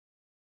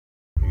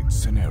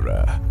It's an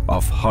era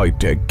of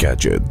high-tech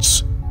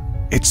gadgets.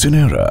 It's an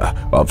era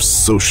of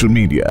social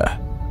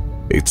media.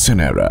 It's an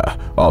era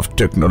of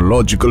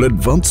technological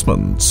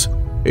advancements.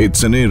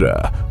 It's an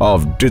era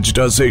of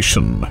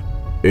digitization.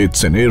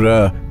 It's an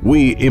era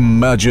we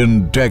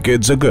imagined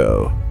decades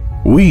ago.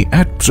 We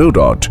at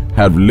Prodot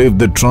have lived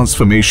the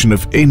transformation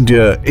of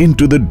India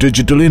into the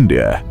digital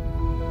India.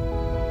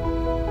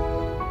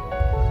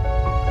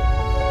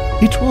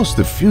 It was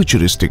the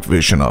futuristic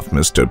vision of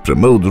Mr.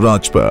 Pramod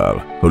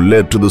Rajpal who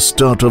led to the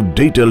start of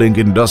Data Link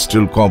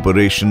Industrial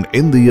Corporation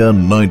in the year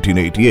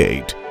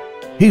 1988.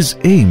 His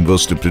aim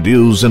was to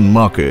produce and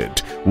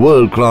market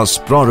world-class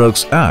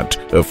products at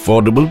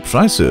affordable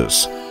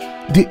prices.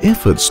 The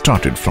effort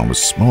started from a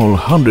small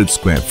 100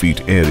 square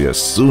feet area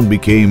soon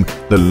became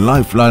the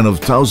lifeline of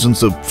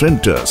thousands of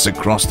printers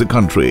across the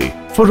country.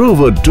 For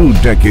over 2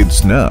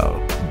 decades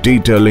now,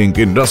 Data Link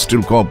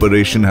Industrial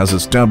Corporation has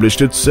established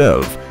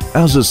itself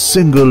as a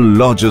single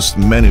largest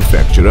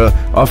manufacturer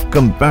of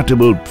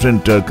compatible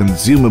printer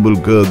consumable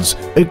goods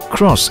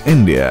across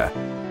India.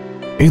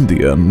 In the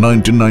year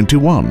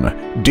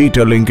 1991,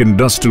 Data Link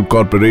Industrial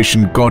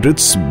Corporation got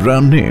its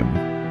brand name,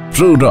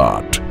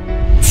 Prodot.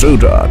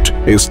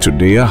 Prodot is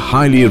today a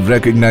highly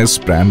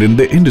recognized brand in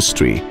the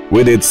industry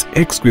with its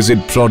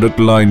exquisite product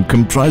line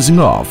comprising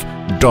of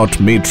dot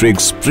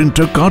matrix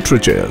printer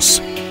cartridges,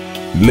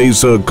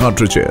 laser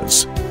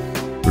cartridges,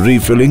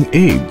 refilling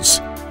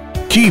aids,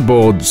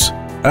 keyboards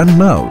and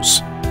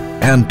mouse,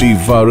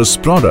 antivirus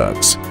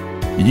products,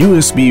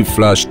 USB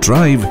flash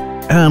drive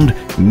and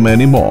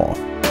many more.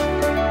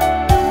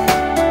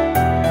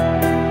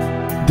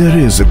 There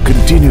is a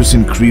continuous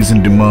increase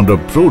in demand of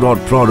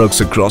Prodot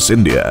products across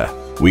India.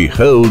 We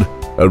hold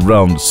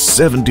around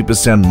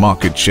 70%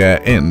 market share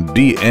in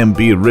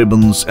DMP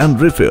ribbons and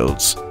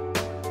refills,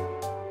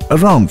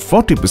 around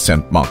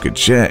 40% market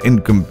share in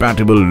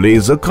compatible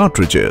laser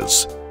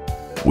cartridges.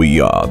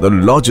 We are the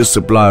largest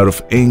supplier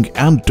of ink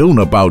and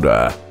toner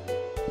powder.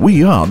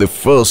 We are the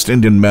first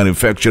Indian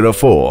manufacturer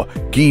for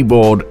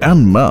keyboard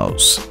and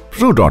mouse.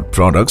 Prodot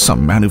products are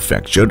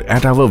manufactured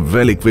at our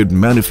well-equipped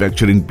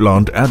manufacturing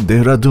plant at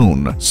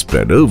Dehradun,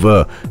 spread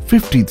over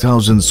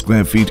 50,000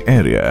 square feet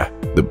area.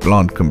 The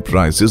plant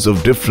comprises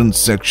of different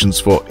sections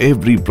for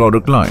every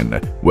product line,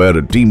 where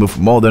a team of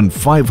more than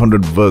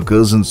 500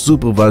 workers and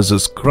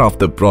supervisors craft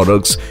the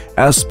products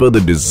as per the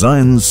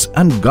designs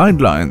and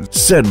guidelines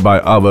set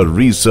by our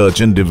research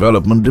and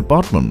development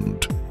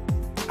department.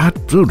 At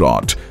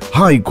Prodot,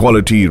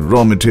 high-quality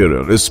raw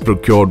material is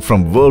procured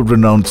from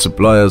world-renowned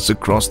suppliers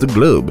across the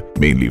globe,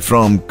 mainly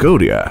from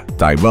Korea,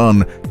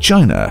 Taiwan,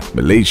 China,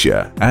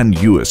 Malaysia and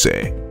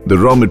USA. The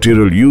raw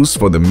material used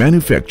for the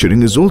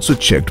manufacturing is also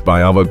checked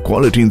by our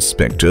quality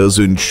inspectors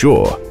to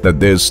ensure that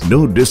there's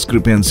no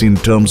discrepancy in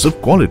terms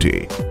of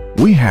quality.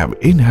 We have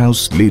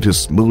in-house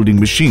latest molding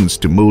machines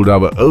to mold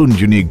our own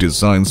unique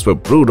designs for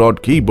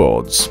Prodot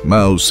keyboards,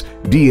 mouse,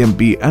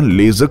 DMP and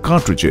laser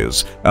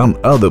cartridges and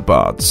other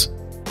parts.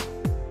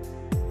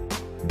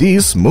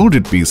 These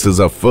molded pieces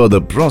are further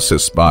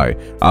processed by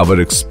our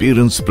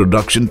experienced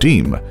production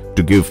team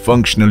to give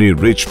functionally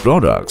rich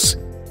products.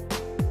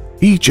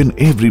 Each and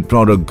every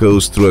product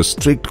goes through a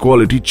strict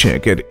quality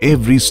check at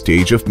every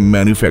stage of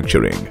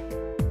manufacturing.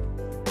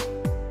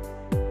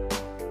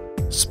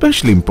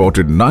 Specially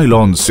imported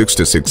nylon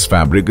 66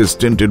 fabric is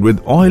tinted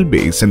with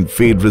oil-based and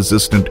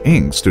fade-resistant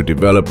inks to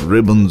develop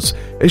ribbons,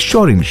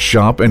 assuring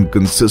sharp and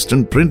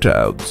consistent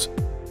printouts.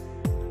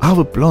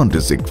 Our plant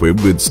is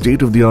equipped with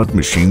state-of-the-art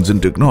machines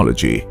and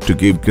technology to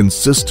give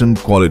consistent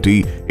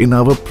quality in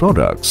our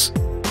products.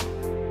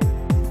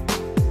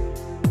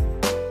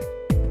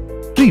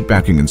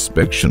 Pre-packing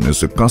inspection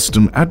is a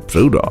custom at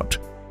Prodot.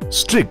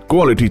 Strict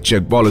quality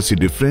check policy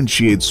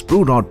differentiates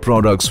Prodot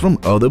products from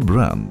other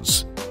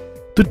brands.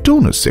 The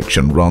toner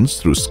section runs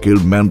through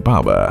skilled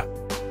manpower.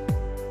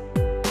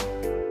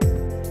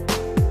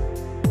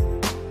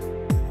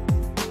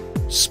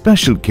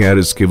 Special care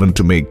is given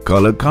to make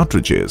color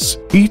cartridges.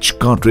 Each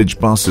cartridge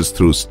passes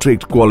through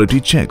strict quality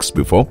checks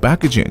before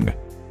packaging.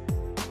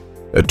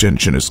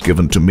 Attention is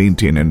given to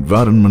maintain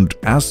environment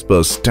as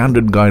per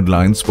standard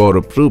guidelines for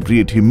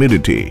appropriate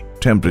humidity,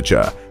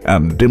 temperature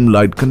and dim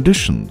light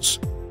conditions.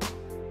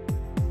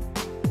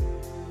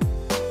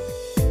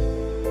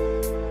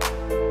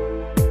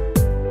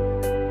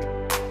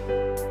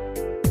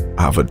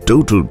 Our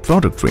total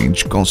product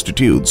range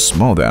constitutes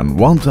more than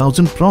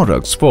 1,000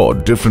 products for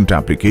different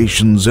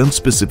applications and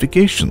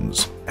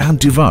specifications,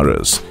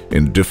 antivirus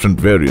in different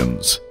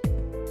variants,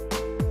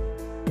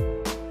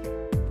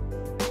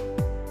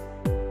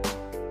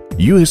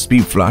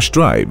 USB flash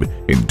drive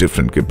in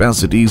different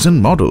capacities and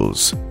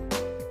models,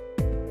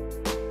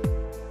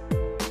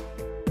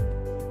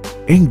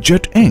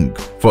 inkjet ink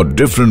for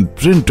different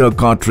printer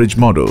cartridge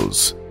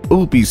models,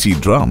 OPC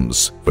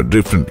drums for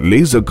different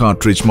laser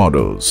cartridge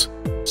models,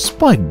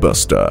 spike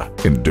buster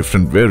in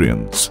different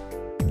variants,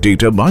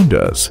 data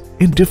binders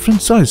in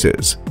different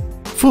sizes,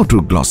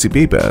 photo glossy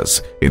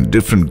papers in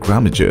different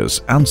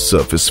grammages and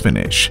surface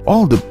finish.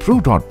 All the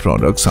Prodot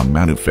products are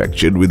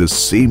manufactured with the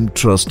same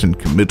trust and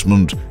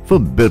commitment for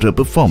better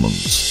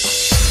performance.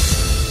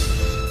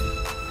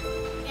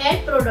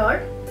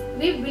 Prodot,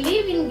 we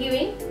believe in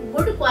giving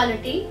good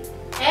quality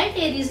at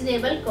a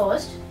reasonable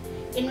cost.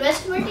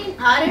 Investment in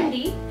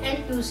R&D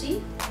and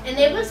QC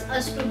enables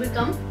us to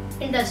become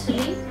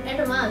industrially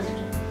advanced.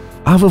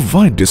 Our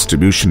wide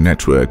distribution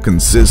network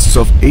consists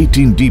of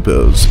 18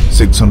 depots,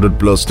 600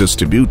 plus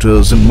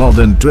distributors and more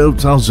than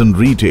 12,000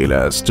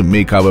 retailers to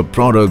make our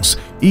products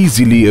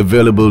easily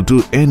available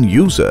to end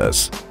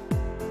users.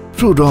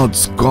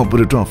 Prodot's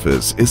corporate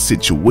office is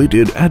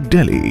situated at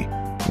Delhi.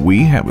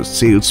 We have a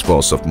sales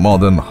force of more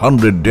than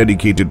 100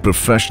 dedicated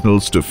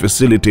professionals to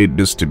facilitate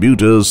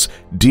distributors,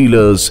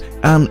 dealers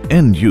and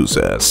end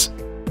users.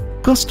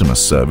 Customer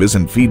service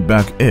and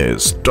feedback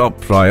is top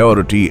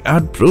priority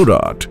at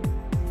Prodot.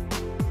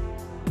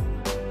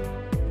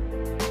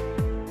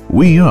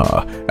 We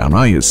are an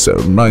ISO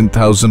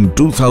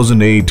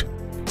 9000-2008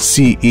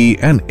 CE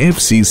and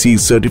FCC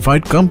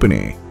certified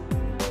company.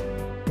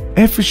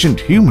 Efficient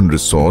human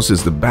resource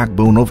is the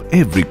backbone of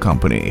every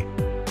company.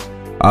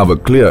 Our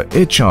clear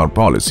HR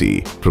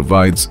policy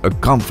provides a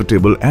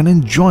comfortable and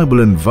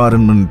enjoyable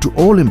environment to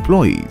all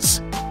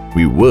employees.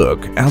 We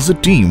work as a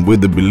team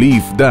with the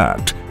belief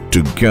that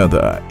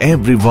together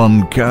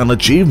everyone can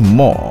achieve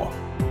more.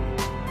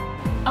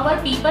 Our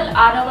people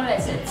are our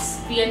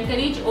assets. We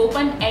encourage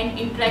open and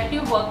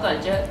interactive work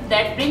culture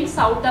that brings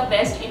out the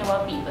best in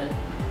our people.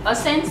 A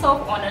sense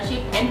of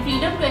ownership and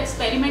freedom to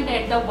experiment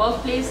at the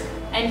workplace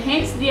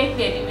enhance their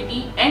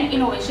creativity and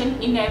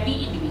innovation in every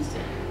individual.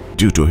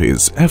 Due to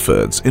his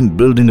efforts in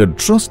building a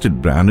trusted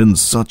brand in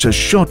such a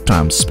short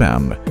time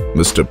span,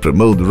 Mr.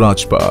 Pramod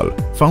Rajpal,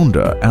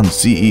 founder and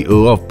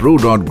CEO of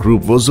Prodot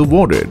Group, was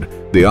awarded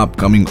the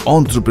upcoming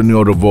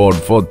Entrepreneur Award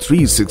for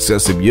 3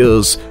 successive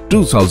years,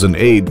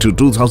 2008 to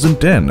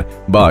 2010,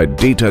 by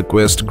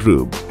DataQuest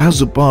Group.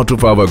 As a part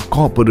of our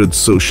corporate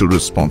social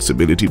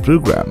responsibility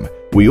program,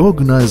 we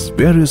organized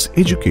various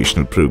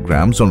educational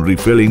programs on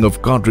refilling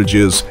of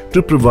cartridges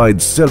to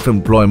provide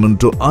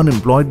self-employment to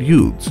unemployed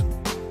youth.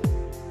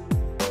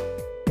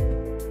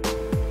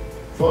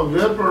 For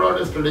where Prodot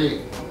is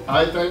today,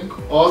 I thank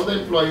all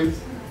the employees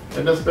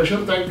and a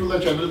special thank to the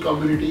channel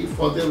community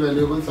for their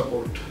valuable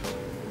support.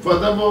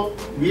 Furthermore,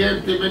 we are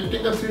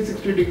implementing a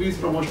 360 degrees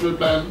promotional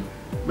plan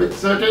which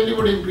certainly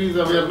would increase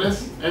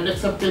awareness and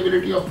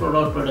acceptability of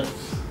Prodot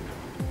products.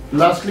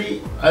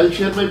 Lastly, I'll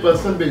share my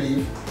personal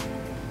belief.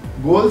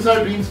 Goals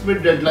are dreams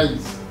with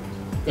deadlines.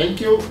 Thank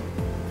you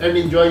and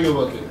enjoy your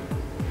working.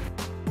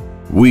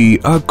 We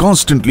are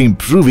constantly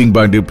improving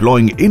by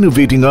deploying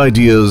innovating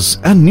ideas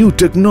and new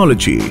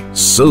technology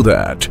so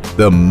that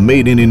the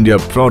Made in India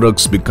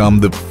products become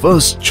the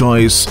first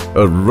choice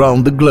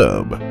around the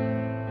globe.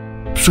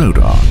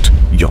 Prodot,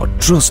 your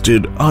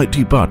trusted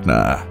IT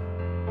partner.